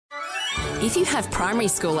If you have primary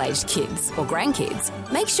school-aged kids or grandkids,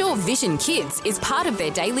 make sure Vision Kids is part of their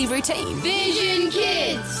daily routine. Vision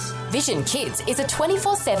Kids! Vision Kids is a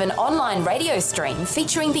 24/7 online radio stream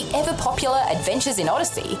featuring the ever-popular Adventures in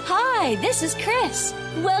Odyssey. Hi, this is Chris.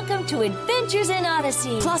 Welcome to Adventures in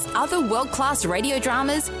Odyssey. Plus other world-class radio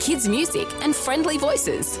dramas, kids' music and friendly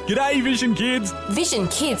voices. G'day, Vision Kids. Vision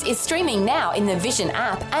Kids is streaming now in the Vision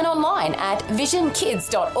app and online at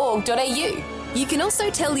visionkids.org.au. You can also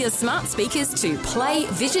tell your smart speakers to play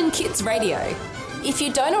Vision Kids Radio. If you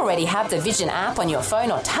don't already have the Vision app on your phone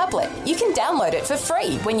or tablet, you can download it for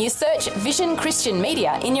free when you search Vision Christian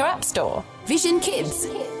Media in your app store. Vision Kids.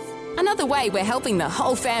 Another way we're helping the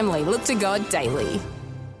whole family look to God daily.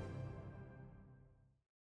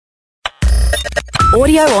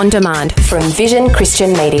 Audio on demand from Vision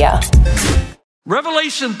Christian Media.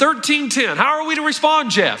 Revelation 13:10. How are we to respond,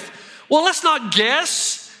 Jeff? Well, let's not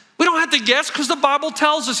guess. We don't have to guess because the Bible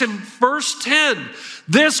tells us in verse 10,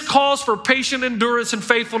 this calls for patient endurance and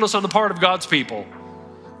faithfulness on the part of God's people.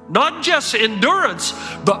 Not just endurance,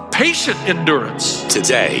 but patient endurance.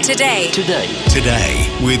 Today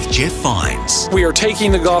with Jeff Vines. We are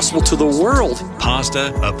taking the gospel to the world.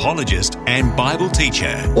 Pastor, apologist, and Bible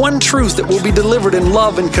teacher. One truth that will be delivered in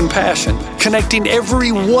love and compassion, connecting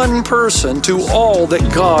every one person to all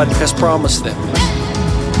that God has promised them.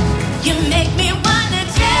 You make me wanna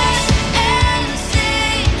dance and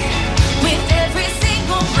sing with every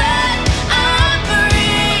single breath I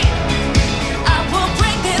breathe. I will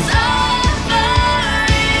bring this offering.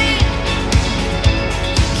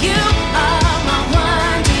 You are my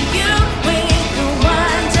wonder. You bring the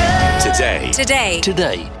wonder.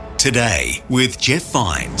 Today with Jeff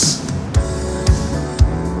Vines.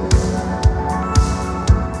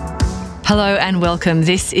 Hello and welcome.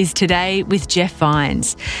 This is Today with Jeff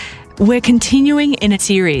Vines. We're continuing in a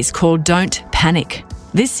series called Don't Panic.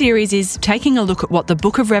 This series is taking a look at what the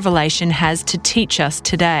book of Revelation has to teach us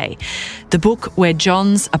today, the book where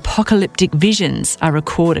John's apocalyptic visions are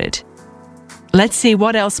recorded. Let's see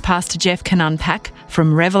what else Pastor Jeff can unpack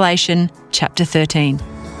from Revelation chapter 13.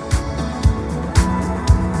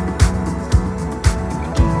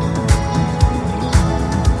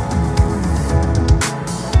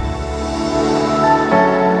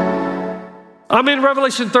 I'm in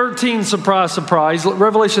Revelation 13, surprise, surprise.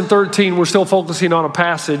 Revelation 13, we're still focusing on a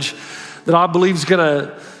passage that I believe is going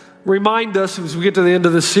to remind us as we get to the end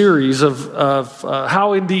of the series of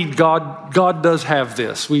how indeed God does have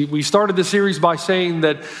this. We started the series by saying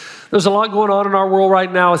that there's a lot going on in our world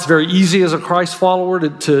right now. It's very easy as a Christ follower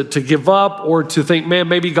to give up or to think, man,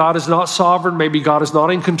 maybe God is not sovereign, maybe God is not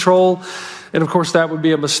in control. And of course, that would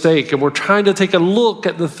be a mistake. And we're trying to take a look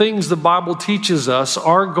at the things the Bible teaches us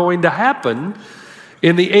are going to happen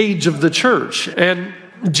in the age of the church. And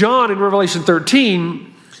John in Revelation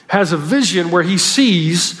 13 has a vision where he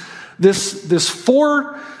sees this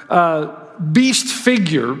four beast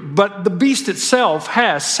figure, but the beast itself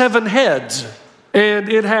has 7 heads and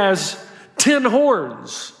it has 10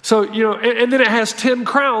 horns. So, and then it has 10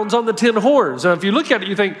 crowns on the 10 horns. Now, if you look at it,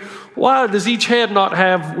 you think, why does each head not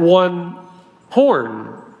have one horn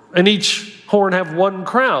and each horn have one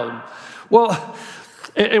crown? Well,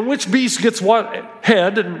 and which beast gets what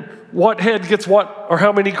head and what head gets what or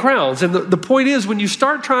how many crowns? And the point is, when you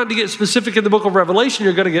start trying to get specific in the book of Revelation,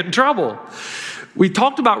 you're going to get in trouble. We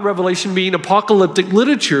talked about Revelation being apocalyptic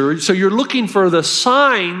literature, so you're looking for the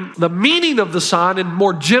sign, the meaning of the sign in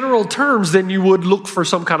more general terms than you would look for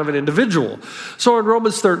some kind of an individual. So in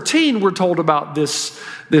Romans 13, we're told about this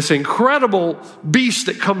incredible beast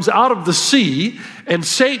that comes out of the sea, and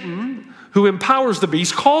Satan, who empowers the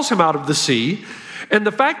beast, calls him out of the sea. And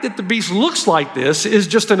the fact that the beast looks like this is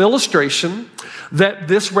just an illustration that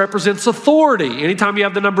this represents authority. Anytime you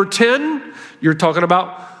have the number 10, you're talking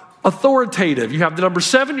about authoritative. You have the number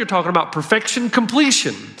 7, you're talking about perfection,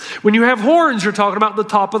 completion. When you have horns, you're talking about the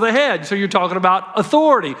top of the head. So you're talking about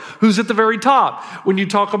authority. Who's at the very top? When you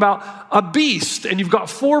talk about a beast and you've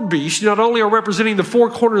got 4 beasts, you not only are representing the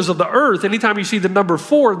 4 corners of the earth, anytime you see the number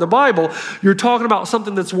 4 in the Bible, you're talking about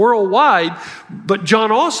something that's worldwide. But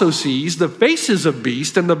John also sees the faces of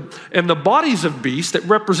beasts and the bodies of beasts that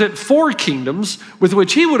represent 4 kingdoms with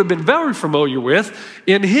which he would have been very familiar with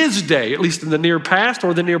in his day, at least in the near past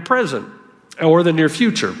or the near present or the near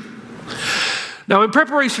future. Now, in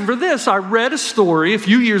preparation for this, I read a story a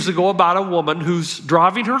few years ago about a woman who's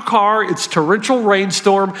driving her car. It's torrential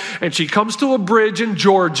rainstorm, and she comes to a bridge in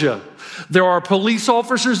Georgia. There are police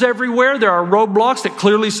officers everywhere. There are roadblocks that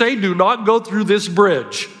clearly say, do not go through this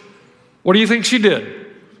bridge. What do you think she did?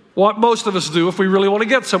 What most of us do if we really want to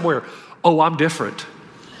get somewhere. Oh, I'm different.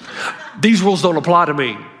 These rules don't apply to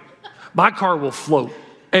me. My car will float.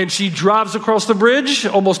 And she drives across the bridge.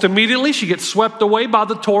 Almost immediately, she gets swept away by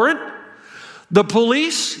the torrent. The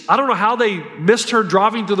police, I don't know how they missed her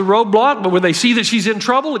driving through the roadblock, but when they see that she's in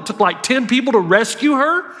trouble, it took like 10 people to rescue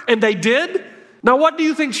her, and they did. Now, what do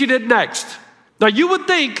you think she did next? Now, you would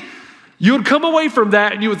think you would come away from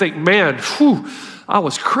that and you would think, man, I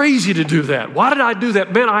was crazy to do that. Why did I do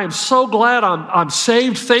that? Man, I am so glad I'm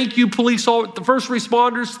saved. Thank you, police, the first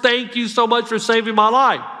responders. Thank you so much for saving my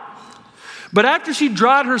life. But after she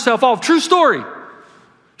dried herself off, true story,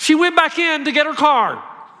 she went back in to get her car.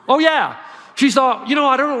 Oh, yeah. She thought,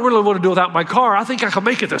 I don't really want to do without my car. I think I can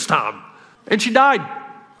make it this time. And she died.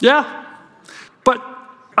 Yeah. But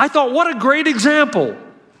I thought, what a great example.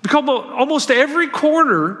 Because almost every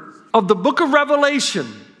corner of the book of Revelation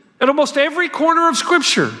and almost every corner of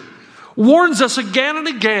Scripture warns us again and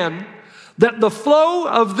again that the flow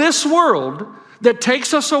of this world that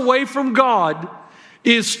takes us away from God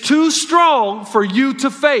is too strong for you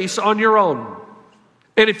to face on your own.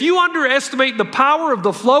 And if you underestimate the power of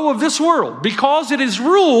the flow of this world, because it is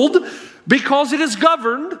ruled, because it is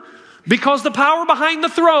governed, because the power behind the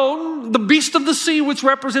throne, the beast of the sea, which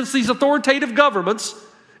represents these authoritative governments,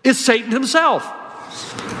 is Satan himself.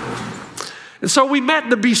 And so we met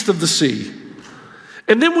the beast of the sea.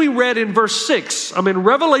 And then we read in verse 6,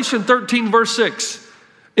 Revelation 13, verse 6,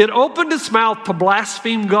 it opened its mouth to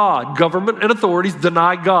blaspheme God. Government and authorities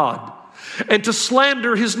deny God, and to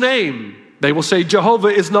slander his name. They will say Jehovah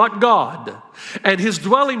is not God, and his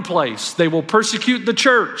dwelling place. They will persecute the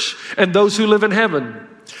church and those who live in heaven.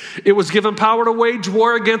 It was given power to wage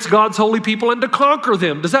war against God's holy people and to conquer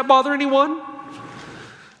them. Does that bother anyone?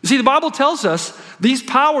 You see, the Bible tells us these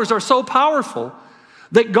powers are so powerful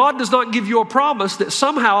that God does not give you a promise that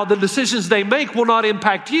somehow the decisions they make will not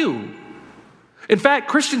impact you. In fact,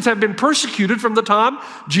 Christians have been persecuted from the time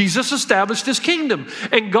Jesus established his kingdom,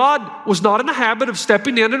 and God was not in the habit of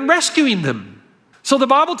stepping in and rescuing them. So the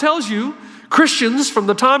Bible tells you Christians from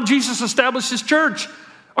the time Jesus established his church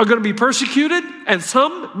are going to be persecuted, and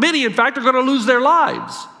many in fact, are going to lose their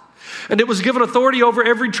lives. And it was given authority over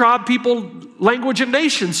every tribe, people, language, and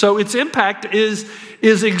nation. So its impact is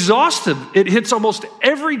exhaustive. It hits almost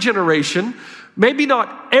every generation. Maybe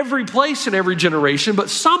not every place in every generation, but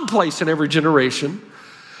some place in every generation.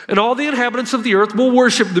 And all the inhabitants of the earth will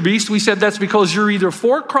worship the beast. We said that's because you're either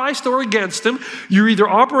for Christ or against him. You're either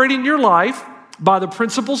operating your life by the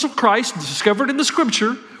principles of Christ discovered in the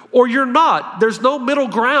Scripture, or you're not. There's no middle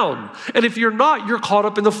ground. And if you're not, you're caught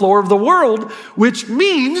up in the floor of the world, which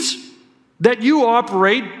means that you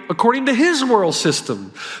operate according to his moral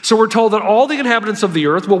system. So we're told that all the inhabitants of the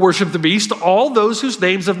earth will worship the beast, all those whose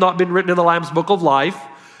names have not been written in the Lamb's book of life,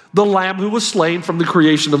 the Lamb who was slain from the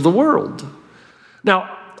creation of the world.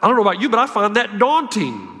 Now, I don't know about you, but I find that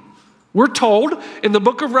daunting. We're told in the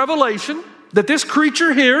book of Revelation that this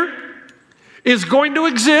creature here is going to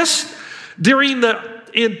exist during the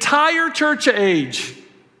entire church age.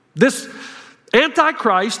 This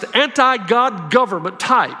antichrist, anti-God government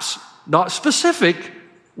types. Not specific.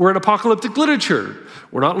 We're in apocalyptic literature.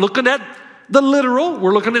 We're not looking at the literal.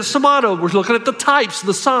 We're looking at semano. We're looking at the types,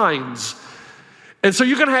 the signs. And so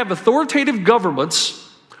you're going to have authoritative governments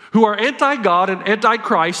who are anti-God and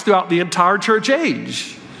anti-Christ throughout the entire church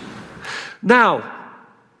age. Now,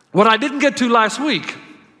 what I didn't get to last week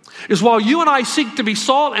is while you and I seek to be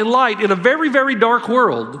salt and light in a very, very dark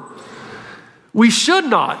world, we should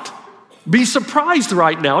not be surprised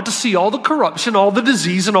right now to see all the corruption, all the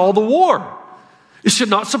disease, and all the war. It should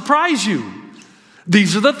not surprise you.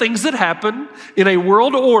 These are the things that happen in a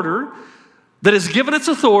world order that is given its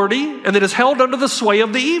authority and that is held under the sway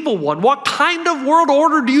of the evil one. What kind of world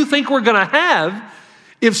order do you think we're going to have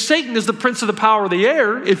if Satan is the prince of the power of the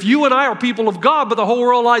air, if you and I are people of God, but the whole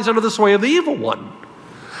world lies under the sway of the evil one?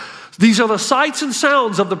 These are the sights and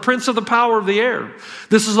sounds of the prince of the power of the air.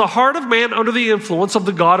 This is the heart of man under the influence of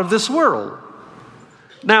the God of this world.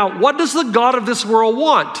 Now, what does the God of this world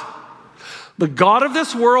want? The God of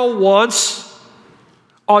this world wants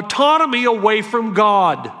autonomy away from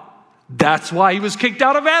God. That's why he was kicked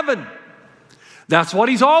out of heaven. That's what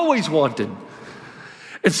he's always wanted.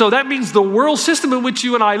 And so that means the world system in which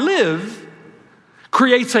you and I live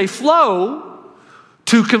creates a flow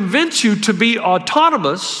to convince you to be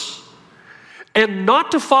autonomous and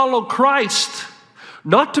not to follow Christ,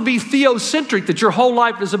 not to be theocentric, that your whole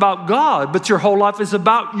life is about God, but your whole life is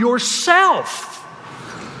about yourself.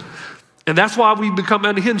 And that's why we become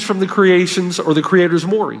unhinged from the creations or the Creator's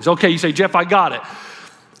moorings. Okay, you say, Jeff, I got it.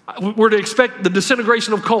 We're to expect the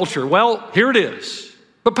disintegration of culture. Well, here it is.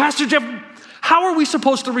 But Pastor Jeff, how are we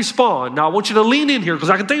supposed to respond? Now, I want you to lean in here because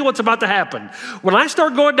I can tell you what's about to happen. When I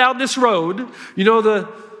start going down this road, the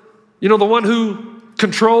one who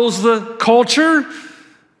controls the culture,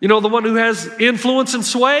 the one who has influence and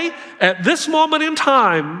sway. At this moment in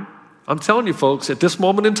time, I'm telling you folks, at this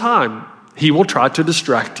moment in time, he will try to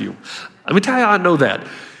distract you. Let me tell you how I know that.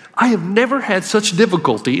 I have never had such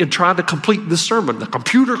difficulty in trying to complete this sermon. The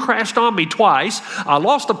computer crashed on me twice. I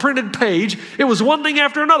lost a printed page. It was one thing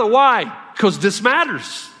after another. Why? Because this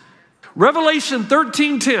matters. Revelation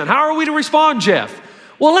 13:10. How are we to respond, Jeff?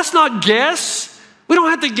 Well, let's not guess. We don't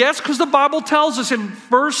have to guess because the Bible tells us in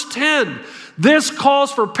verse 10, this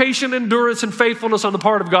calls for patient endurance and faithfulness on the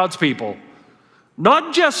part of God's people.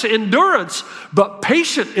 Not just endurance, but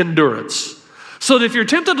patient endurance. So that if you're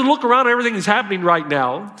tempted to look around at everything that's happening right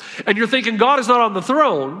now, and you're thinking God is not on the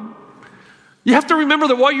throne, you have to remember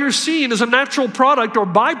that what you're seeing is a natural product or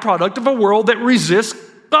byproduct of a world that resists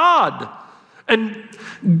God. And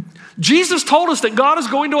Jesus told us that God is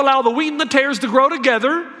going to allow the wheat and the tares to grow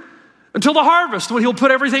together until the harvest, when he'll put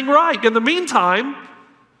everything right. In the meantime,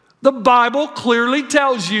 the Bible clearly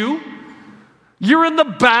tells you you're in the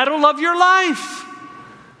battle of your life.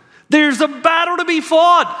 There's a battle to be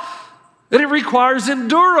fought. And it requires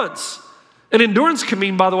endurance. And endurance can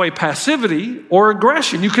mean, by the way, passivity or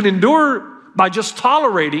aggression. You can endure by just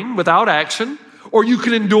tolerating without action, or you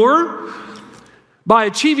can endure by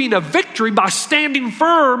achieving a victory by standing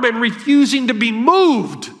firm and refusing to be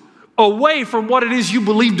moved away from what it is you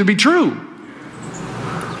believe to be true.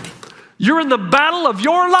 You're in the battle of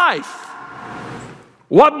your life.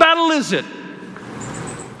 What battle is it?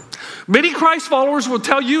 Many Christ followers will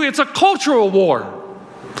tell you it's a cultural war.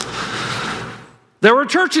 There are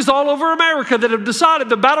churches all over America that have decided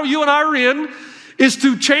the battle you and I are in is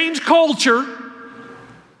to change culture.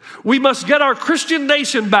 We must get our Christian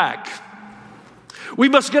nation back. We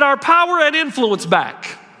must get our power and influence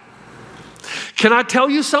back. Can I tell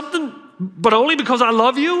you something? But only because I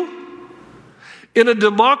love you? In a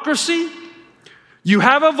democracy, you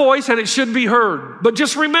have a voice and it should be heard. But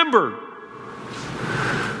just remember,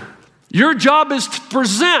 your job is to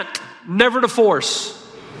present, never to force.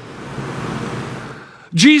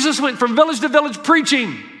 Jesus went from village to village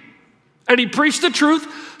preaching, and he preached the truth.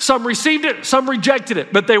 Some received it, some rejected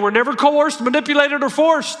it, but they were never coerced, manipulated, or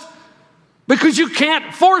forced, because you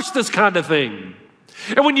can't force this kind of thing.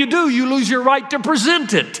 And when you do, you lose your right to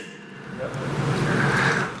present it.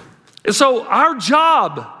 And so our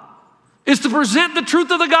job is to present the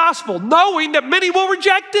truth of the gospel, knowing that many will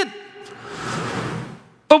reject it.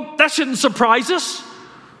 But that shouldn't surprise us.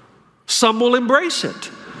 Some will embrace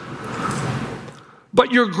it.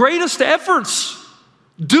 But your greatest efforts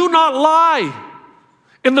do not lie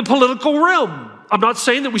in the political realm. I'm not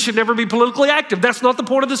saying that we should never be politically active. That's not the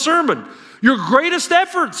point of the sermon. Your greatest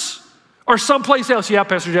efforts are someplace else. Yeah,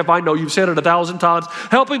 Pastor Jeff, I know you've said it 1,000 times.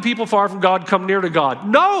 Helping people far from God come near to God.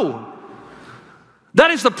 No.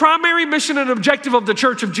 That is the primary mission and objective of the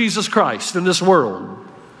Church of Jesus Christ in this world.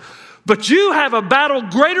 But you have a battle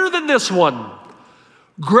greater than this one,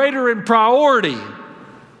 greater in priority.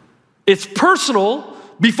 It's personal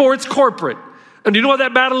before it's corporate. And you know what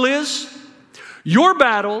that battle is? Your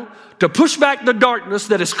battle to push back the darkness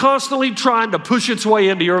that is constantly trying to push its way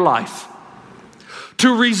into your life.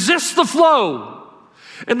 To resist the flow.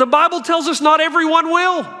 And the Bible tells us not everyone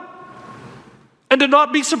will. And to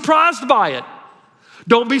not be surprised by it.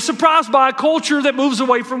 Don't be surprised by a culture that moves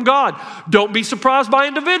away from God. Don't be surprised by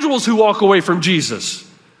individuals who walk away from Jesus.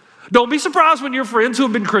 Don't be surprised when your friends who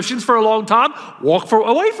have been Christians for a long time walk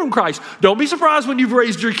away from Christ. Don't be surprised when you've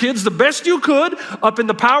raised your kids the best you could up in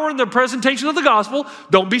the power and the presentation of the gospel.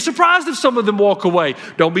 Don't be surprised if some of them walk away.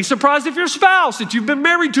 Don't be surprised if your spouse that you've been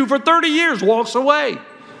married to for 30 years walks away.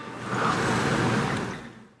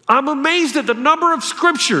 I'm amazed at the number of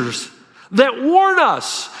scriptures that warn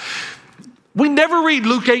us. We never read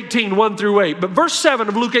Luke 18, 1 through 8, but verse 7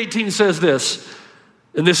 of Luke 18 says this,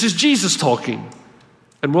 and this is Jesus talking.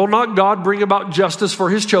 And will not God bring about justice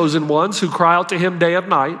for his chosen ones who cry out to him day and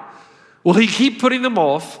night? Will he keep putting them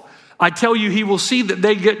off? I tell you, he will see that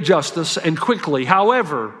they get justice and quickly.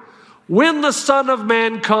 However, when the Son of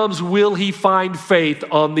Man comes, will he find faith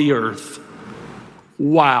on the earth?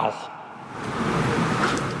 Wow.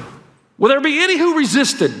 Will there be any who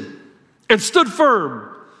resisted and stood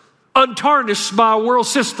firm, untarnished by a world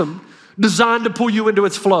system designed to pull you into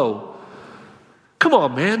its flow? Come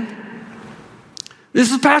on, man. This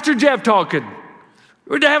is Pastor Jeff talking.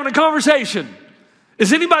 We're having a conversation.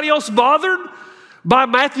 Is anybody else bothered by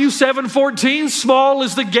Matthew 7:14? Small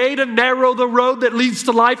is the gate and narrow the road that leads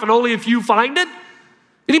to life and only a few find it.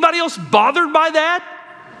 Anybody else bothered by that?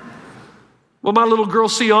 Well, my little girl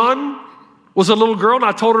Sion was a little girl and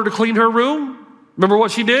I told her to clean her room. Remember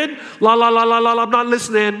what she did? La, la, la, la, la, I'm not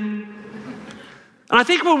listening. And I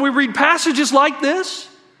think when we read passages like this,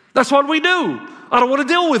 that's what we do. I don't want to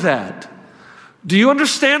deal with that. Do you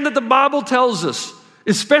understand that the Bible tells us,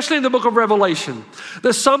 especially in the book of Revelation,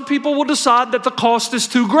 that some people will decide that the cost is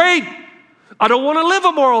too great? I don't want to live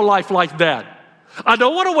a moral life like that. I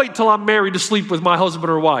don't want to wait till I'm married to sleep with my husband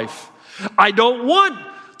or wife. I don't want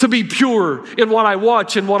to be pure in what I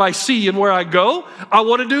watch and what I see and where I go. I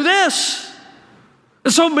want to do this.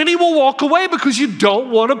 And so many will walk away because you don't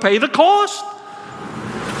want to pay the cost.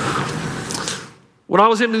 When I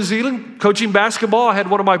was in New Zealand coaching basketball, I had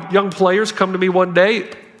one of my young players come to me one day,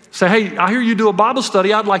 say, hey, I hear you do a Bible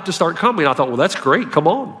study. I'd like to start coming. I thought, well, that's great. Come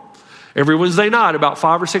on. Every Wednesday night, about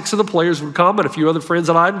 5 or 6 of the players would come and a few other friends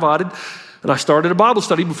that I invited. And I started a Bible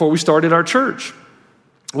study before we started our church.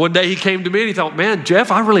 One day he came to me and he thought, man,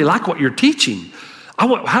 Jeff, I really like what you're teaching.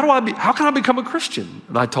 How can I become a Christian?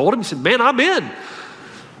 And I told him, he said, man, I'm in.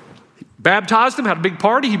 Baptized him, had a big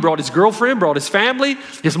party. He brought his girlfriend, brought his family.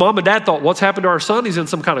 His mom and dad thought, what's happened to our son? He's in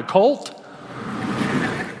some kind of cult.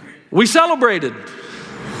 We celebrated.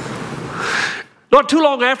 Not too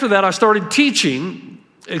long after that, I started teaching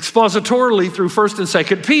expositorily through 1st and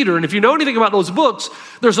 2nd Peter. And if you know anything about those books,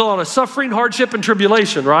 there's a lot of suffering, hardship, and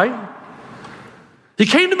tribulation, right? He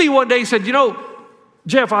came to me one day and said, you know,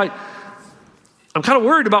 Jeff, I'm kind of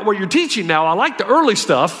worried about what you're teaching now. I like the early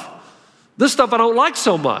stuff. This stuff I don't like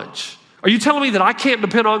so much. Are you telling me that I can't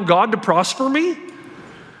depend on God to prosper me?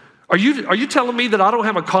 Are you telling me that I don't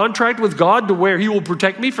have a contract with God to where he will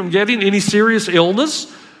protect me from getting any serious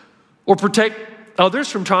illness or protect others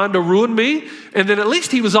from trying to ruin me? And then at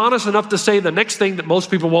least he was honest enough to say the next thing that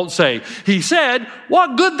most people won't say. He said,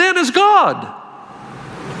 what good then is God?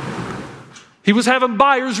 He was having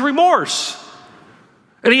buyer's remorse.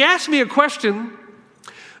 And he asked me a question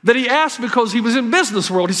that he asked because he was in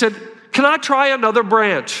business world. He said, can I try another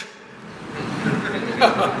branch? You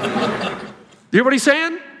hear what he's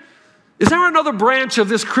saying? Is there another branch of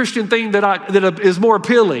this Christian thing that is more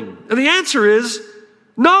appealing? And the answer is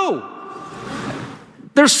no.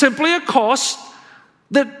 There's simply a cost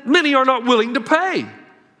that many are not willing to pay.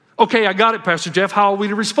 Okay, I got it, Pastor Jeff. How are we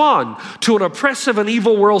to respond to an oppressive and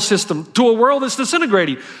evil world system, to a world that's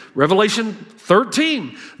disintegrating? Revelation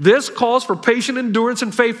 13, this calls for patient endurance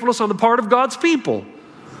and faithfulness on the part of God's people.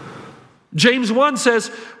 James 1 says,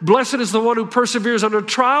 blessed is the one who perseveres under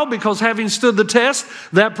trial, because having stood the test,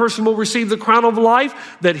 that person will receive the crown of life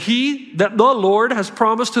that the Lord has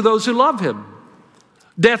promised to those who love him.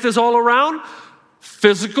 Death is all around,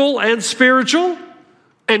 physical and spiritual,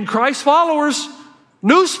 and Christ's followers,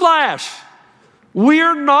 newsflash, we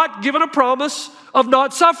are not given a promise of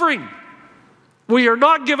not suffering. We are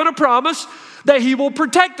not given a promise that he will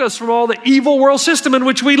protect us from all the evil world system in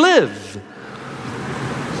which we live.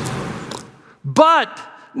 But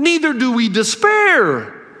neither do we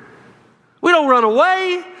despair. We don't run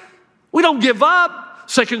away. We don't give up.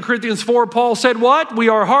 2 Corinthians 4, Paul said what? We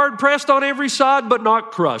are hard pressed on every side, but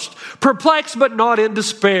not crushed. Perplexed, but not in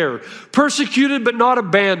despair. Persecuted, but not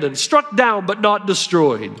abandoned. Struck down, but not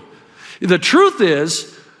destroyed. The truth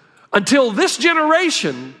is, until this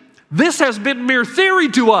generation, this has been mere theory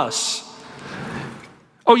to us.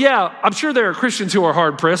 Oh yeah, I'm sure there are Christians who are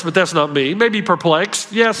hard pressed, but that's not me. Maybe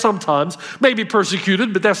perplexed, yeah, sometimes. Maybe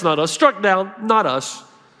persecuted, but that's not us. Struck down, not us.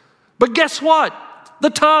 But guess what? The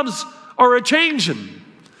times are a-changing.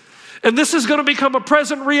 And this is going to become a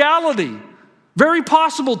present reality. Very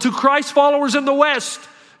possible to Christ followers in the West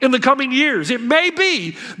in the coming years. It may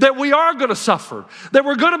be that we are going to suffer, that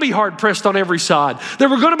we're going to be hard pressed on every side, that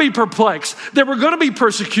we're going to be perplexed, that we're going to be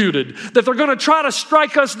persecuted, that they're going to try to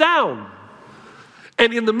strike us down.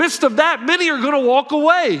 And in the midst of that, many are going to walk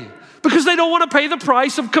away because they don't want to pay the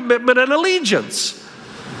price of commitment and allegiance.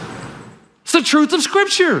 It's the truth of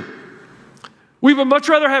Scripture. We would much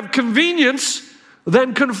rather have convenience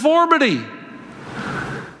than conformity.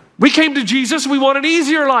 We came to Jesus, we want an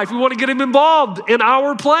easier life. We want to get him involved in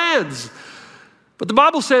our plans. But the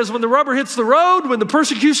Bible says when the rubber hits the road, when the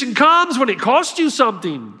persecution comes, when it costs you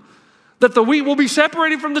something, that the wheat will be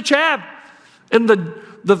separated from the chaff. And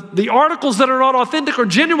the articles that are not authentic or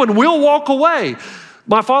genuine will walk away.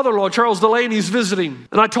 My father-in-law, Charles Delaney, is visiting.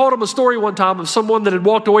 And I told him a story one time of someone that had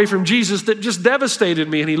walked away from Jesus that just devastated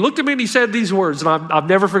me. And he looked at me and he said these words, and I've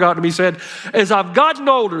never forgotten him. He said, as I've gotten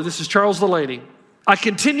older, this is Charles Delaney, I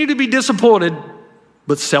continue to be disappointed,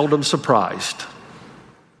 but seldom surprised.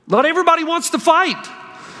 Not everybody wants to fight.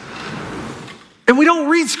 And we don't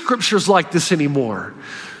read scriptures like this anymore.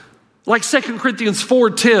 Like 2 Corinthians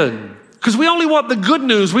 4:10. Because we only want the good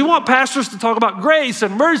news. We want pastors to talk about grace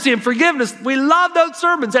and mercy and forgiveness. We love those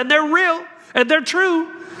sermons, and they're real, and they're true.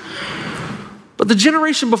 But the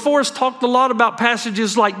generation before us talked a lot about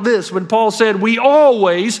passages like this when Paul said, we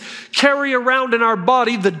always carry around in our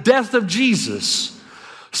body the death of Jesus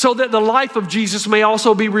so that the life of Jesus may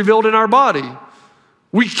also be revealed in our body.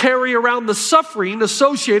 We carry around the suffering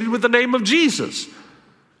associated with the name of Jesus.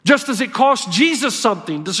 Just as it cost Jesus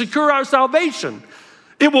something to secure our salvation,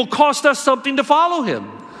 it will cost us something to follow him.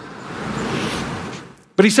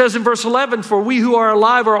 But he says in verse 11, for we who are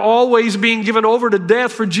alive are always being given over to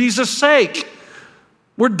death for Jesus' sake.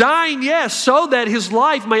 We're dying, yes, so that his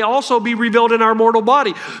life may also be revealed in our mortal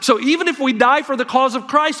body. So even if we die for the cause of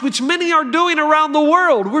Christ, which many are doing around the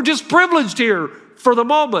world, we're just privileged here for the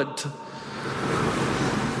moment.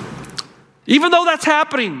 Even though that's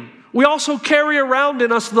happening, we also carry around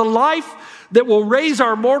in us the life that will raise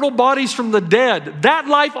our mortal bodies from the dead. That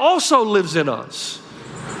life also lives in us.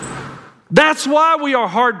 That's why we are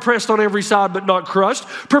hard-pressed on every side but not crushed,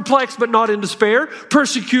 perplexed but not in despair,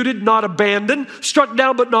 persecuted, not abandoned, struck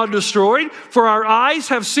down but not destroyed, for our eyes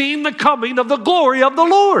have seen the coming of the glory of the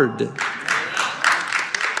Lord.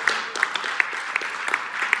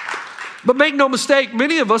 But make no mistake,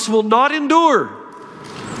 many of us will not endure.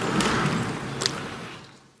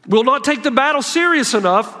 We'll not take the battle serious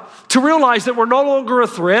enough to realize that we're no longer a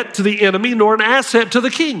threat to the enemy nor an asset to the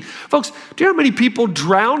king. Folks, do you know how many people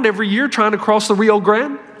drown every year trying to cross the Rio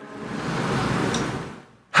Grande?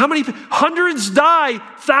 How many? Hundreds die,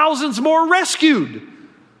 thousands more rescued.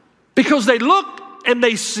 Because they look and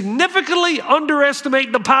they significantly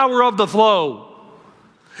underestimate the power of the flow.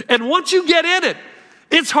 And once you get in it,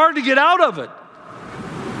 it's hard to get out of it.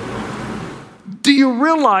 Do you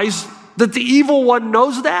realize that the evil one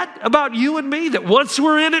knows that about you and me? That once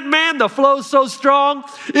we're in it, man, the flow's so strong,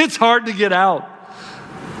 it's hard to get out.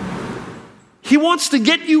 He wants to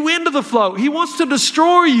get you into the flow. He wants to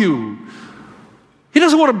destroy you. He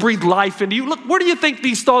doesn't want to breathe life into you. Look, where do you think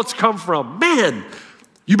these thoughts come from? Man,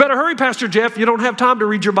 you better hurry, Pastor Jeff. You don't have time to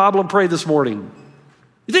read your Bible and pray this morning.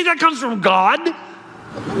 You think that comes from God?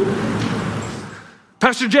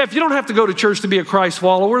 Pastor Jeff, you don't have to go to church to be a Christ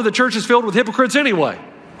follower. The church is filled with hypocrites anyway.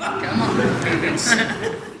 Come on.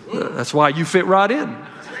 That's why you fit right in.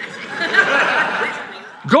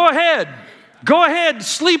 Go ahead. Go ahead.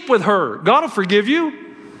 Sleep with her. God will forgive you.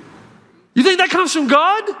 You think that comes from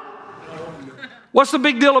God? What's the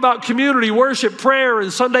big deal about community, worship, prayer,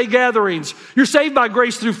 and Sunday gatherings? You're saved by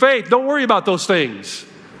grace through faith. Don't worry about those things.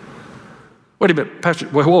 Wait a minute, Pastor.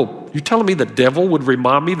 Whoa. You telling me the devil would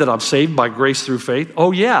remind me that I'm saved by grace through faith?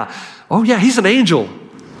 Oh, yeah. Oh, yeah. He's an angel.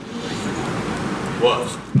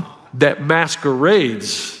 Was. That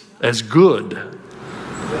masquerades as good.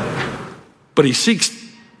 But he seeks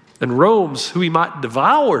and roams who he might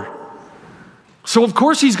devour. So of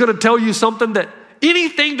course he's going to tell you something, that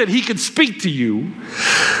anything that he could speak to you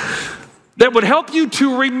that would help you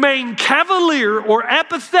to remain cavalier or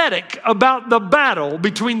apathetic about the battle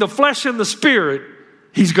between the flesh and the spirit,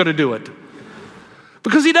 he's going to do it.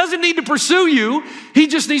 Because he doesn't need to pursue you. He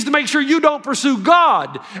just needs to make sure you don't pursue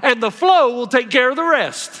God. And the flow will take care of the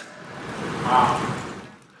rest. Wow.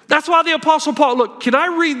 That's why the Apostle Paul, look, can I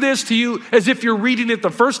read this to you as if you're reading it the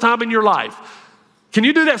first time in your life? Can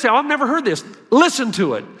you do that? Say, oh, I've never heard this. Listen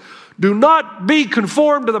to it. Do not be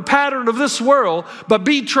conformed to the pattern of this world, but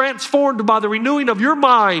be transformed by the renewing of your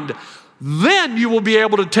mind. Then you will be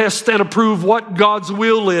able to test and approve what God's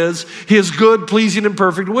will is, his good, pleasing, and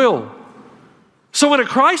perfect will. So when a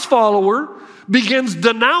Christ follower begins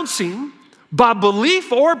denouncing by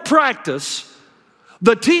belief or practice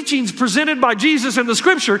the teachings presented by Jesus in the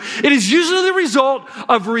scripture, it is usually the result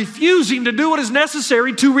of refusing to do what is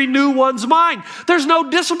necessary to renew one's mind. There's no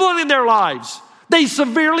discipline in their lives. They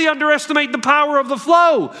severely underestimate the power of the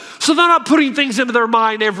flow. So they're not putting things into their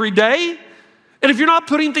mind every day. And if you're not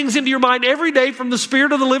putting things into your mind every day from the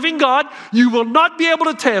Spirit of the living God, you will not be able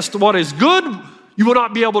to test what is good. You will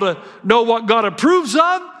not be able to know what God approves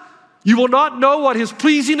of. You will not know what his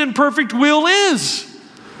pleasing and perfect will is.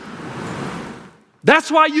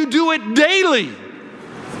 That's why you do it daily,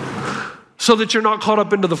 so that you're not caught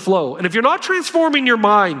up into the flow. And if you're not transforming your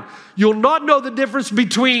mind, you'll not know the difference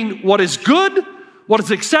between what is good, what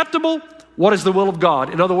is acceptable, what is the will of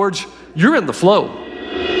God. In other words, you're in the flow.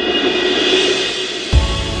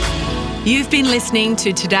 You've been listening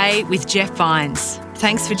to Today with Jeff Vines.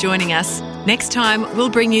 Thanks for joining us. Next time, we'll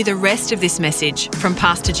bring you the rest of this message from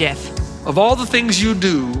Pastor Jeff. Of all the things you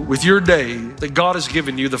do with your day that God has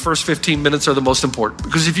given you, the first 15 minutes are the most important.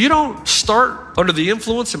 Because if you don't start under the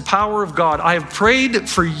influence and power of God, I have prayed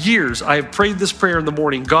for years. I have prayed this prayer in the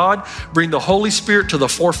morning. God, bring the Holy Spirit to the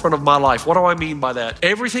forefront of my life. What do I mean by that?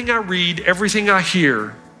 Everything I read, everything I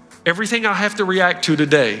hear, everything I have to react to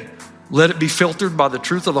today, Let it be filtered by the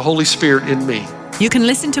truth of the Holy Spirit in me. You can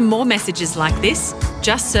listen to more messages like this.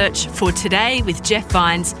 Just search for Today with Jeff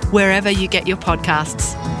Vines wherever you get your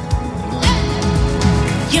podcasts.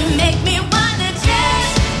 You make me wanna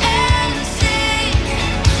dance and sing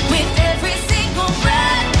with every single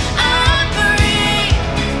breath I breathe.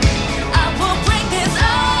 I will bring this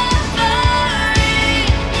offering.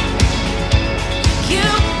 You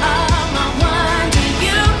are my wonder.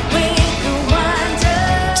 You with the wonder.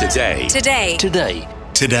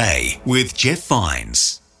 Today with Jeff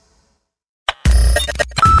Vines.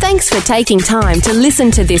 Thanks for taking time to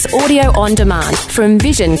listen to this audio on demand from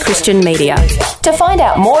Vision Christian Media. To find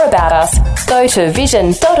out more about us, go to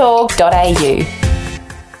vision.org.au.